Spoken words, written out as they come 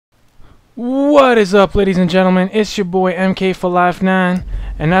What is up, ladies and gentlemen? It's your boy MK for Life 9,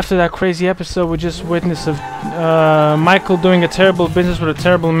 and after that crazy episode we just witnessed of Michael doing a terrible business with a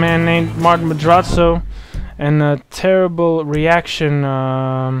terrible man named Martin Madrazo, and a terrible reaction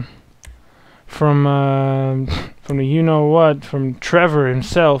from the you-know-what, from Trevor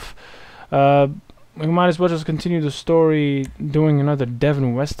himself. We might as well just continue the story doing another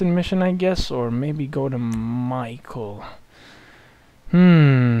Devin Weston mission, I guess, or maybe go to Michael.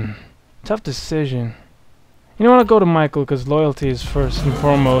 Tough decision. You know what, I'll go to Michael because loyalty is first and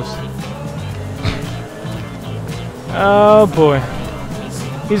foremost. Oh boy.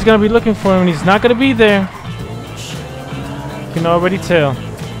 He's gonna be looking for him and he's not gonna be there. You can already tell.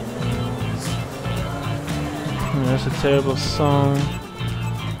 That's a terrible song.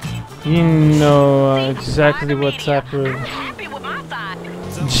 You know exactly what type of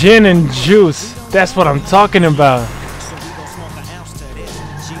gin and juice. That's what I'm talking about.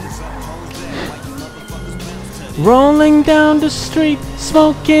 Rolling down the street,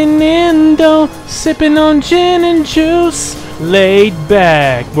 smoking Indo, sipping on gin and juice, laid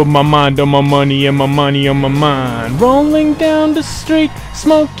back with my mind on my money and my money on my mind. Rolling down the street,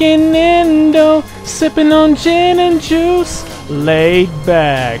 smoking Indo, sipping on gin and juice, laid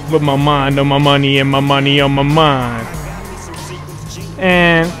back with my mind on my money and my money on my mind.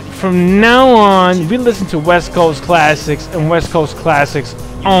 And from now on, we listen to West Coast classics and West Coast classics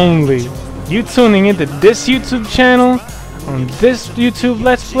only. You tuning into this YouTube channel, on this YouTube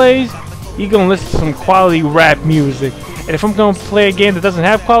Let's Plays, you're gonna listen to some quality rap music. And if I'm gonna play a game that doesn't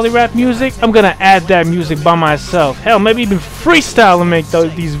have quality rap music, I'm gonna add that music by myself. Hell, maybe even freestyle and make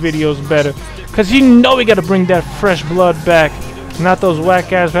these videos better. Cause you know we gotta bring that fresh blood back, not those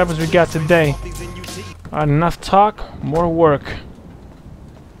whack ass rappers we got today. Alright, enough talk, more work.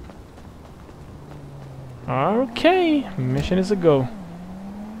 Okay, mission is a go.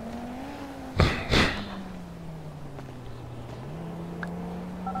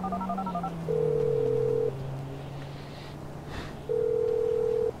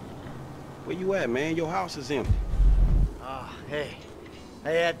 Where you at, man? Your house is empty. Oh, hey.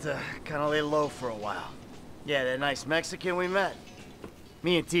 I had to kind of lay low for a while. Yeah, that nice Mexican we met.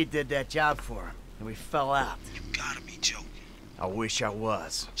 Me and T did that job for him, and we fell out. You gotta be joking. I wish I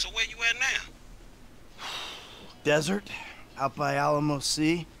was. So where you at now? Desert, out by Alamo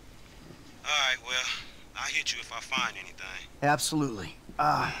Sea. Alright, well, I'll hit you if I find anything. Absolutely.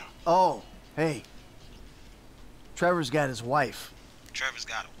 Oh, hey. Trevor's got his wife. Trevor's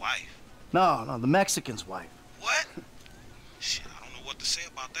got a wife. No, the Mexican's wife. What? Shit, I don't know what to say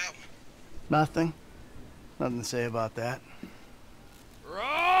about that one. Nothing. Nothing to say about that.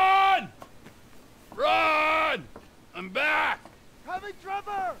 Run! Run! I'm back! Coming,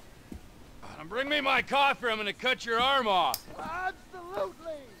 Trevor! Bring me my coffee, I'm gonna cut your arm off.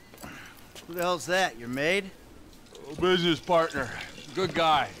 Absolutely! Who the hell's that, your maid? Oh, business partner. Good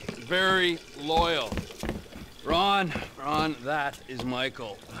guy. Very loyal. Ron, that is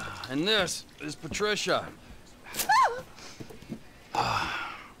Michael. And this is Patricia.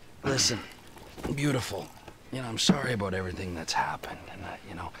 Listen, beautiful. You know, I'm sorry about everything that's happened. And,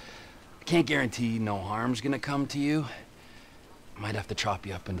 I can't guarantee no harm's gonna come to you. I might have to chop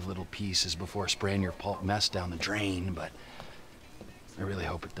you up into little pieces before spraying your pulp mess down the drain, but I really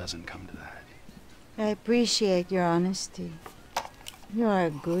hope it doesn't come to that. I appreciate your honesty. You are a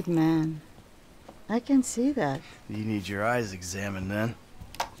good man. I can see that. You need your eyes examined then.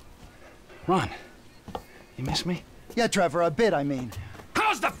 Ron, you miss me? Yeah, Trevor, a bit, I mean.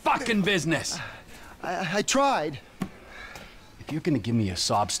 How's the fucking business? I tried. If you're gonna give me a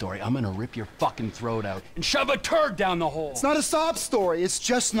sob story, I'm gonna rip your fucking throat out and shove a turd down the hole. It's not a sob story. It's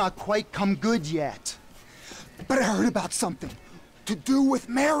just not quite come good yet. But I heard about something to do with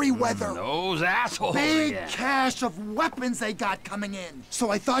Merryweather. Those assholes Big again. cache of weapons they got coming in. So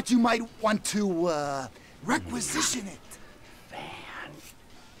I thought you might want to, requisition it.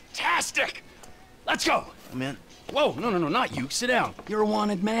 Fantastic! Let's go! Man. Whoa, no, not you. Sit down. You're a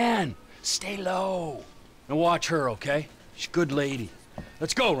wanted man. Stay low. And watch her, okay? She's a good lady.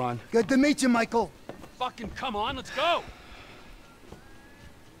 Let's go, Ron. Good to meet you, Michael. Fucking come on, let's go!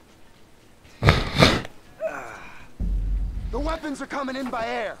 The weapons are coming in by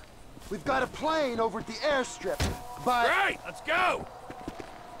air. We've got a plane over at the airstrip, but... Right, let's go!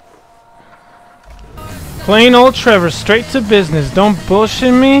 Plain old Trevor, straight to business. Don't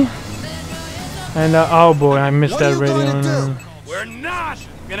bullshit me. And oh boy, I missed that radio. What are you going to do? We're not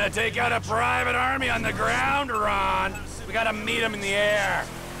gonna take out a private army on the ground, Ron. We gotta meet them in the air.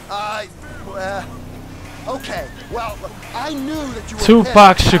 Okay, well, I knew that you were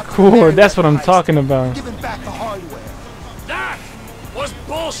Tupac pissed after Shakur, marrying that's that what I'm heist. talking about. Giving back the hardware. That's was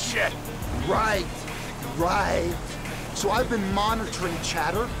bullshit. Right, right. So I've been monitoring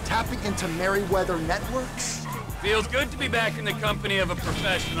chatter, tapping into Merryweather networks. Feels good to be back in the company of a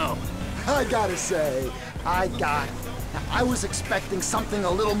professional. I gotta say, Now, I was expecting something a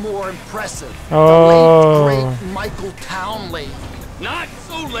little more impressive. Oh. The late, great Michael Townley. Not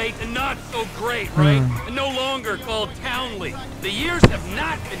so late and not so great, right? And no longer called Townley. The years have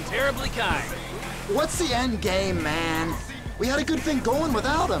not been terribly kind. What's the end game, man? We had a good thing going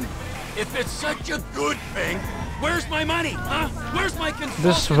without him. If it's such a good thing, where's my money, huh? Where's my consultancy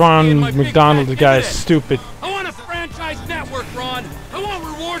This and Ron my big McDonald fat guy is dividend? stupid. I want a franchise network, Ron. I want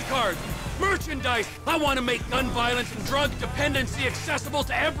reward cards, merchandise. I want to make gun violence and drug dependency accessible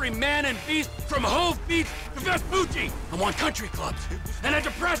to every man and beast from Hove Beach to Vespucci. I want country clubs and a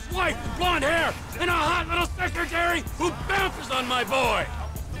depressed wife with blonde hair and a hot little secretary who bounces on my boy.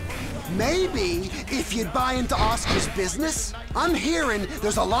 Maybe if you'd buy into Oscar's business. I'm hearing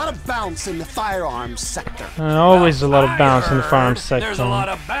there's a lot of bounce in the firearms sector. Always a lot of bounce in the farm There's sector. a lot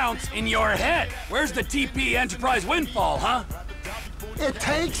of bounce in your head. Where's the TP Enterprise windfall, huh? It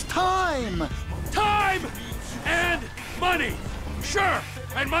takes time. Time and money. Sure.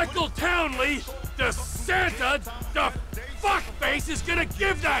 And Michael Townley, the Santa, the fuckface, is gonna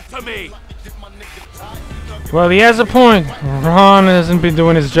give that to me. Well, he has a point. Ron hasn't been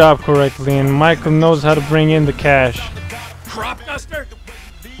doing his job correctly, and Michael knows how to bring in the cash. Crop duster?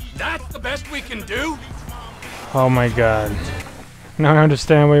 That's the best we can do? Oh my god. Now I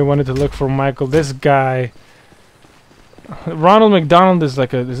understand why he wanted to look for Michael. This guy, Ronald McDonald, is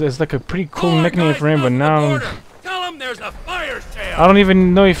like a pretty cool nickname for him, but now Tell him there's a fire sale. I don't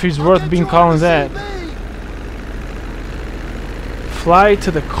even know if he's worth being called that. Fly to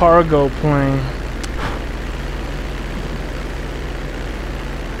the cargo plane.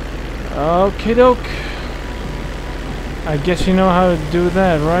 Okie doke. I guess you know how to do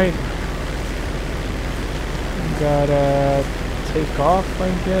that, right? Gotta take off, I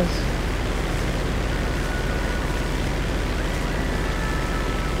guess.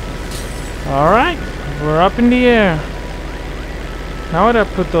 Alright, we're up in the air. Now I gotta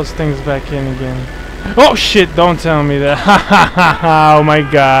put those things back in again. Oh shit, don't tell me that. Oh my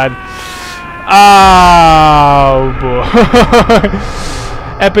god. Oh boy.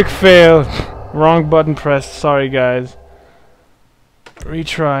 Epic fail. Wrong button pressed. Sorry guys.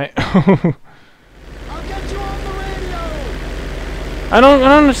 Retry. I'll get you on the radio. I don't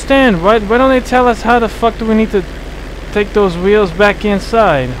understand. Why don't they tell us how the fuck do we need to take those wheels back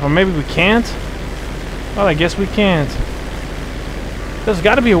inside? Or maybe we can't? Well, I guess we can't. There's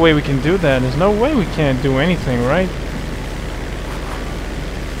got to be a way we can do that. There's no way we can't do anything, right?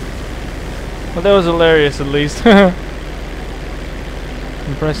 Well, that was hilarious, at least. I'm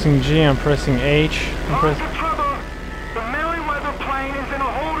pressing G, I'm pressing H. Trevor, the Merryweather plane is in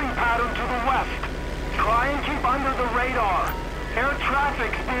a holding pattern to the west. Try and keep under the radar. Air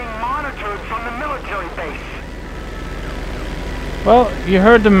traffic's being monitored from the military base. Well, you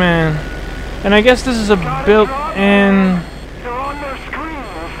heard the man. And I guess this is a built-in... They're on their screens.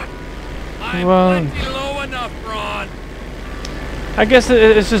 I'm Well, plenty low enough, Ron. I guess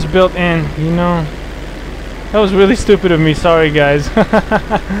it's just built in, you know. That was really stupid of me. Sorry, guys.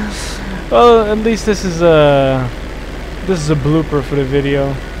 Well, at least this is a blooper for the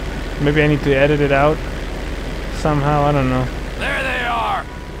video. Maybe I need to edit it out somehow. I don't know. There they are.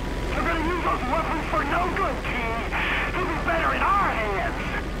 They're gonna use those weapons for no good, King. They'll be better in our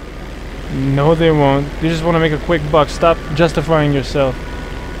hands. No, they won't. You just want to make a quick buck. Stop justifying yourself.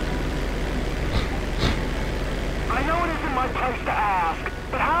 I know it isn't my place to ask,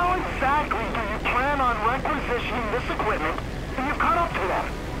 but how exactly do you plan on requisitioning this equipment and you've caught up to them?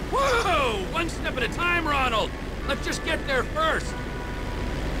 Whoa! One step at a time, Ronald. Let's just get there first.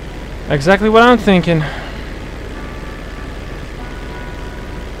 Exactly what I'm thinking.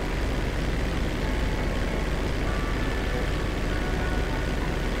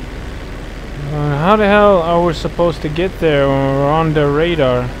 How the hell are we supposed to get there when we're on the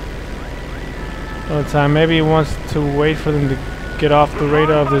radar all the time? Maybe he wants to wait for them to get off the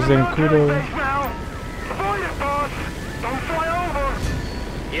radar of the Zancudo. Now, avoid it, boss. Don't fly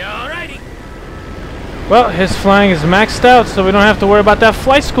over. Yeah, alrighty. Well, his flying is maxed out, so we don't have to worry about that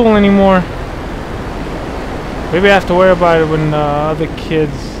flight school anymore. Maybe I have to worry about it when other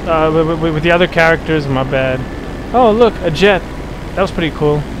kids, with the other characters. My bad. Oh, look, a jet. That was pretty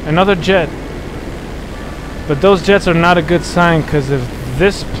cool. Another jet. But those jets are not a good sign, because if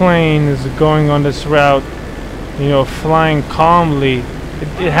this plane is going on this route, you know, flying calmly,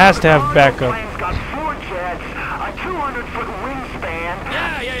 it has to have backup. Plane's got 4 jets, a 200-foot wingspan.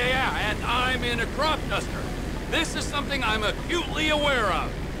 Yeah. And I'm in a crop duster. This This is something I'm acutely aware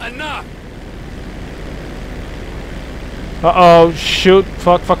of. Enough! Uh-oh, shoot.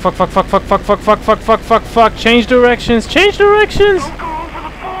 Fuck. Change directions. Don't go over the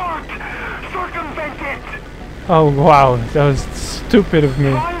fort! Circumvent it! Oh, wow. That was stupid of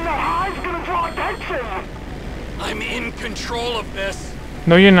me. Flying that high's gonna draw attention! I'm in control of this.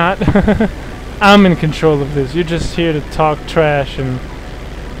 No, you're not. I'm in control of this. You're just here to talk trash and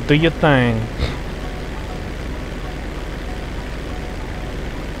do your thing.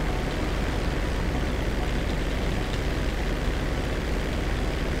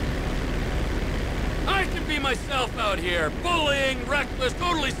 I can be myself out here. Bullying, reckless,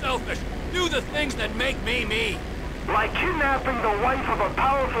 totally selfish. Do the things that make me me. Like kidnapping the wife of a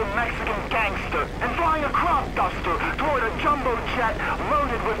powerful Mexican gangster and flying a crop duster toward a jumbo jet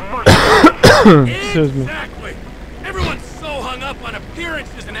loaded with mercenaries. Excuse me. Exactly. Everyone's so hung up on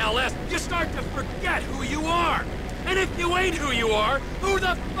appearances in LS, you start to forget who you are. And if you ain't who you are, who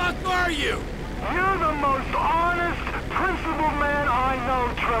the fuck are you? You're the most honest, principled man I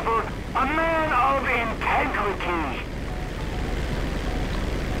know, Trevor. A man of integrity.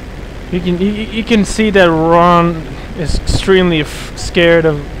 You can see that Ron is extremely scared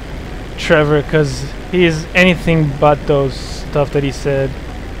of Trevor because he is anything but those stuff that he said.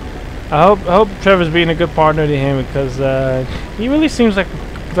 I hope Trevor's being a good partner to him because he really seems like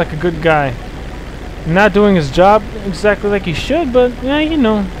a good guy. Not doing his job exactly like he should, but yeah, you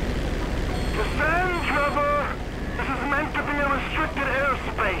know. Descend, Trevor. This is meant to be a restricted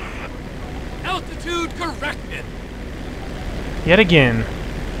airspace. Altitude corrected. Yet again.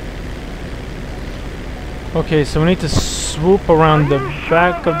 Okay, so we need to swoop around the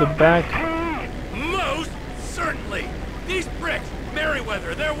back of the back. Most certainly. These bricks,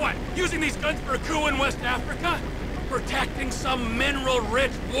 Merryweather, they're what? Using these guns for a coup in West Africa? Protecting some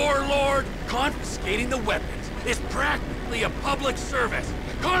mineral-rich warlord? Confiscating the weapons is practically a public service.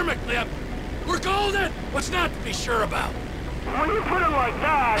 Karmically, we're golden! What's not to be sure about? When you put it like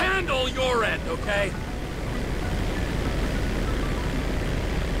that... Handle your end, okay?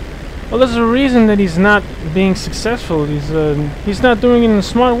 Well, there's a reason that he's not being successful. He's not doing it in a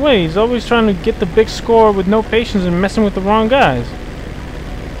smart way. He's always trying to get the big score with no patience and messing with the wrong guys.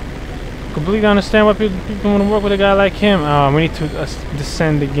 Completely understand why people want to work with a guy like him. We need to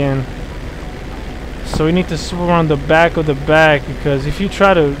descend again. So we need to swoop around the back of the back because if you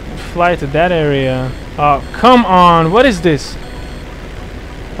try to fly to that area... Oh, come on! What is this?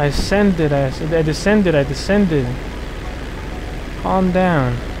 I descended. Calm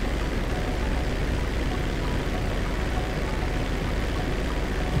down.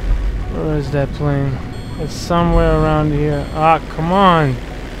 Where is that plane? It's somewhere around here. Ah, come on!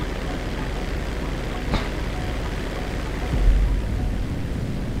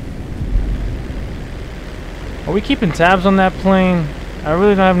 Are we keeping tabs on that plane? I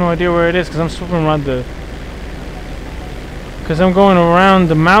really don't have no idea where it is because I'm swooping around because I'm going around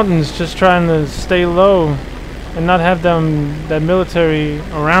the mountains just trying to stay low and not have that military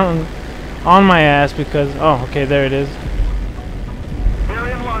around on my ass because... Oh, okay, there it is. We're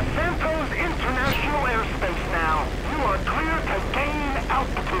in Los Santos International Airspace now. You are clear to gain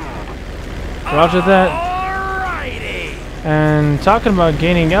altitude. Roger that. Alrighty! And talking about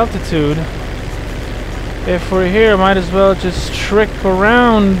gaining altitude... If we're here, might as well just trick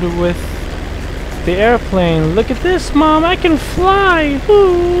around with the airplane. Look at this, Mom! I can fly!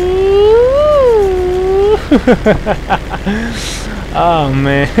 Ooh. Oh,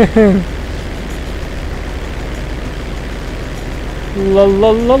 man. La la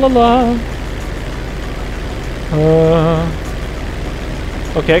la la la.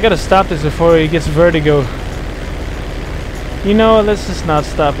 Okay, I gotta stop this before he gets vertigo. You know what? Let's just not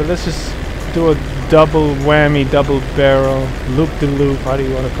stop it. Let's just do a double whammy, double barrel, loop-de-loop, how do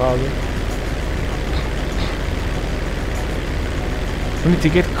you want to call it? We need to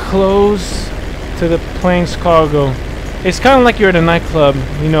get close to the plane's cargo. It's kind of like you're at a nightclub,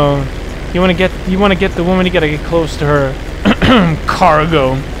 you know. You want to get the woman, you gotta get close to her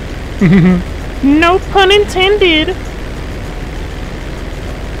cargo. No pun intended.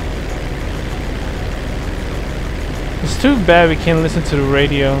 It's too bad we can't listen to the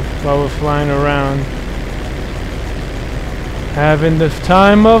radio while we're flying around. Having the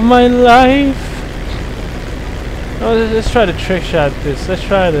time of my life. Oh, let's try to trick shot this. Let's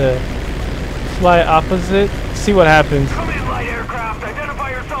try to fly opposite. See what happens. Come in, light aircraft. Identify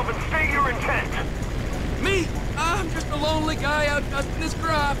yourself and state your intent. Me? I'm just a lonely guy out dusting his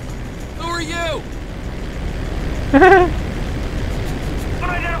crop. Who are you?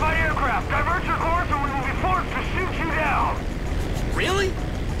 Unidentified aircraft. Divert your course or we will be forced to shoot you down. Really?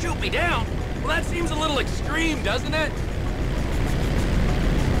 Shoot me down? Well, that seems a little extreme, doesn't it?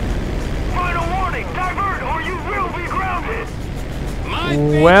 Final warning, divert or you will be grounded. My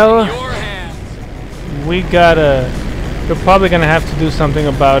fate's Well, in your hands. we gotta... We're probably gonna have to do something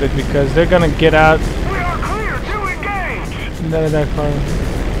about it because they're gonna get out We are clear to engage. out of that car.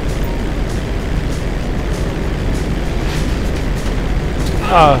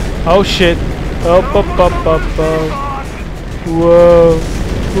 Oh shit. Up. Whoa.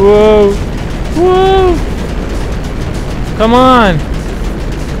 Whoa. Come on.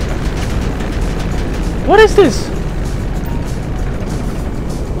 What is this?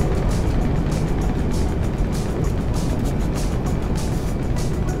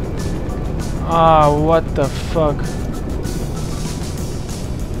 Ah, what the fuck?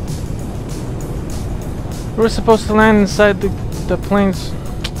 We were supposed to land inside the plane's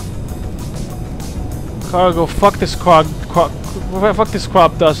cargo. Fuck this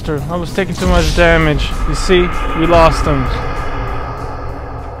crop duster. I was taking too much damage. You see, we lost them.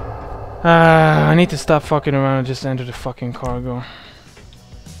 I need to stop fucking around and just enter the fucking cargo.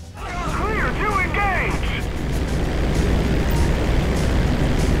 Clear to engage.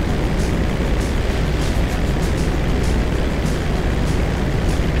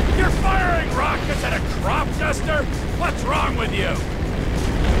 You're firing rockets at a crop duster? What's wrong with you?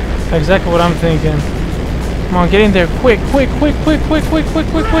 Exactly what I'm thinking. Come on, get in there, quick. Oh my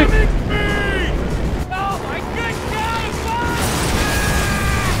good God!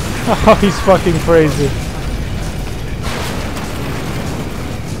 Oh, he's fucking crazy.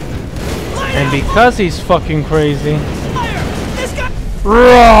 And because he's fucking crazy,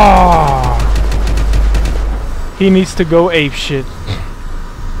 raw, he needs to go apeshit.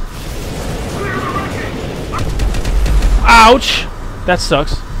 Ouch! That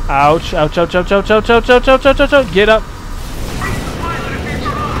sucks. Ouch, ouch. Get up.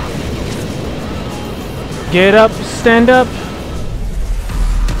 Get up, stand up.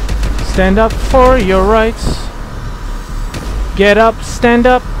 Stand up for your rights. Get up, stand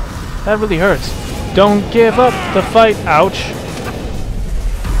up. That really hurts. Don't give up the fight. Ouch.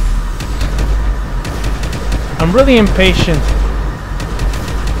 I'm really impatient.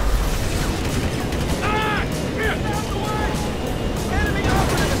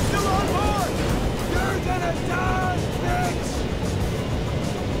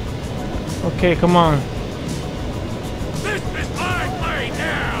 Okay, come on. This is my plane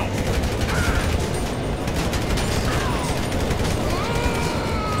now!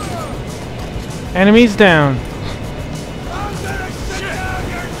 Enemies down.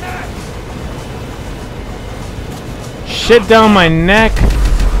 Shit down my neck.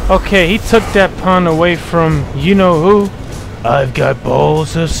 Okay, he took that pun away from you know who. I've got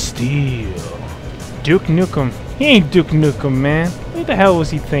balls of steel. Duke Nukem. He ain't Duke Nukem, man. What the hell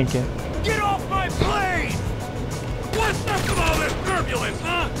was he thinking? Get off my plane! What's up with all this turbulence,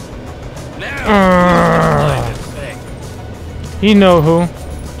 huh? Now, this thing. You know who.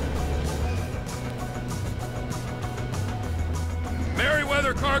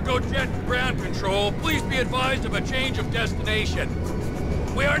 Merryweather Cargo Jet Ground Control, please be advised of a change of destination.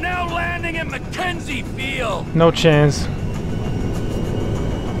 We are now landing in Mackenzie Field. No chance.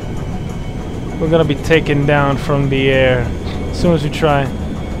 We're gonna be taken down from the air as soon as we try.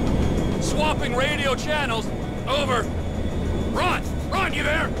 Swapping radio channels. Over. Ron, you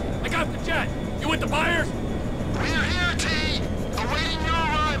there? I got the jet. You with the buyers? We're here, T. Awaiting your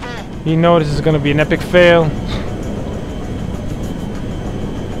arrival. You know this is gonna be an epic fail.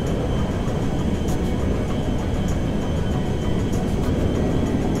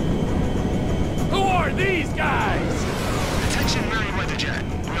 Who are these guys? Attention, Merryweather Jet.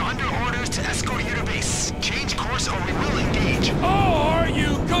 We're under orders to escort you to base. Change course or we will engage. Or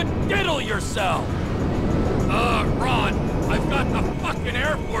you could diddle yourself. Ron, I've got the fucking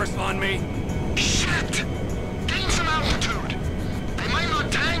Air Force on me. Shit! Gain some altitude. They might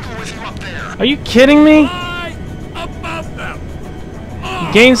not tangle with you up there. Are you kidding me? Fly above them.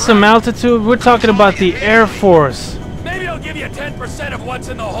 Gain some altitude? We're talking about the Air Force. Maybe I'll give you 10% of what's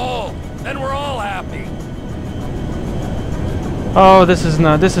in the hole. Then we're all happy. Oh, this is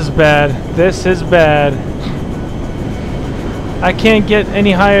bad. This is bad. I can't get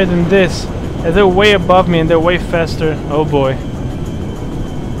any higher than this. They're way above me and they're way faster. Oh boy.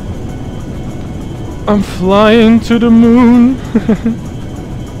 I'm flying to the moon.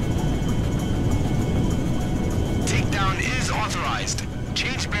 Takedown is authorized.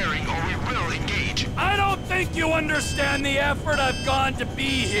 Change bearing or we will engage. I don't think you understand the effort I've gone to be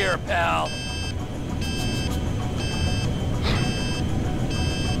here, pal.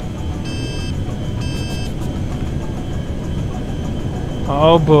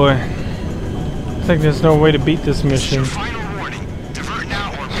 Oh boy. think there's no way to beat this mission. Final warning. Divert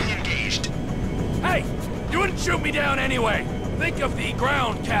now or be engaged. Hey! You wouldn't shoot me down anyway! Think of the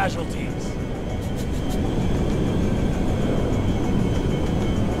ground casualties.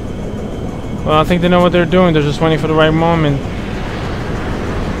 Well, I think they know what they're doing. They're just waiting for the right moment.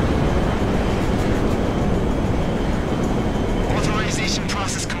 Authorization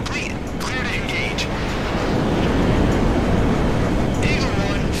process complete. Clear to engage. Eagle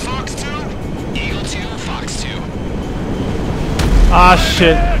 1, Fox 2. Eagle 2, Fox 2. Ah,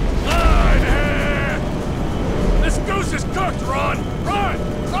 shit. This goose is cooked, Ron! Run!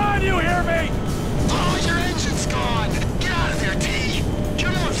 Run, you hear me? Oh, your engine's gone. Get out of there, T.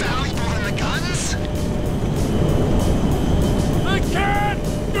 You're more valuable than the guns. I can't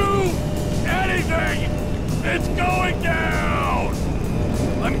do anything! It's going down!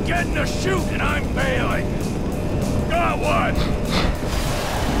 I'm getting a shoot and I'm failing. Got one!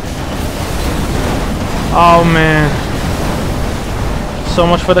 Oh, man. So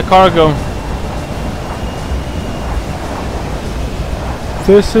much for the cargo.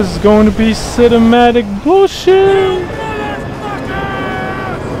 This is going to be cinematic bullshit.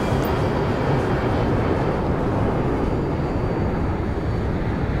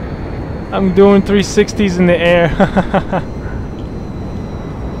 I'm doing 360s in the air.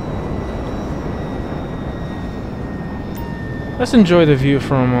 Let's enjoy the view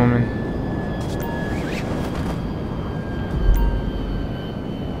for a moment.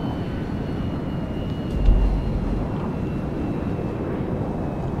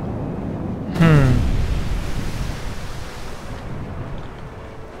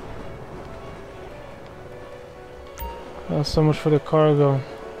 Oh, so much for the cargo.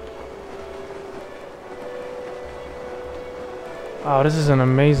 Oh, this is an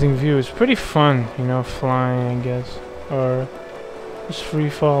amazing view. It's pretty fun, you know, flying, I guess. Or just free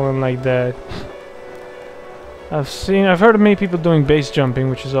falling like that. I've heard of many people doing base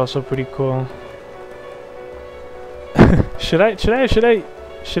jumping, which is also pretty cool. Should I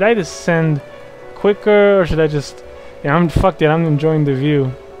descend quicker, or should I just... Yeah, fuck it, I'm enjoying the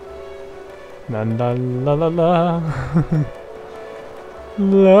view. La la la la la.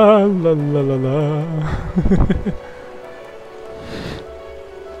 La la la la la.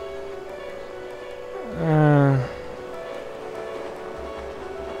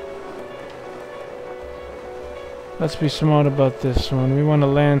 Let's be smart about this one. We want to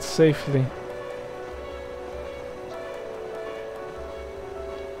land safely.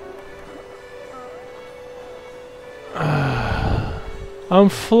 I'm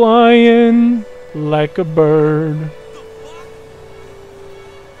flying like a bird,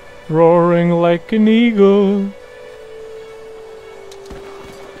 roaring like an eagle.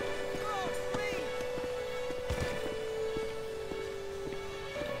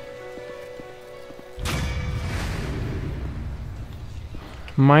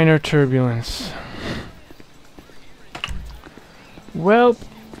 Minor turbulence. Well,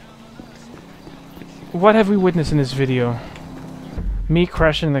 what have we witnessed in this video? Me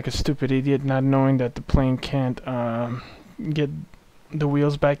crashing like a stupid idiot, not knowing that the plane can't get the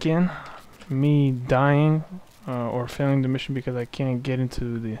wheels back in. Me dying or failing the mission because I can't get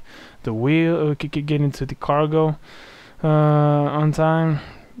into the wheel, get into the cargo on time.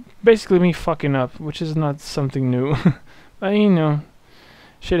 Basically, me fucking up, which is not something new. But you know,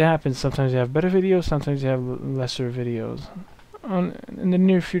 shit happens. Sometimes you have better videos, sometimes you have lesser videos. In the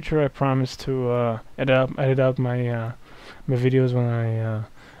near future, I promise to edit out my my videos when I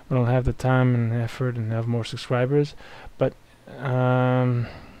don't have the time and effort and have more subscribers. But for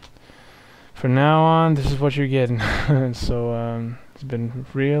now on, this is what you're getting. So it's been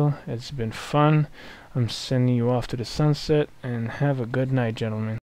real, it's been fun. I'm sending you off to the sunset, and have a good night, gentlemen.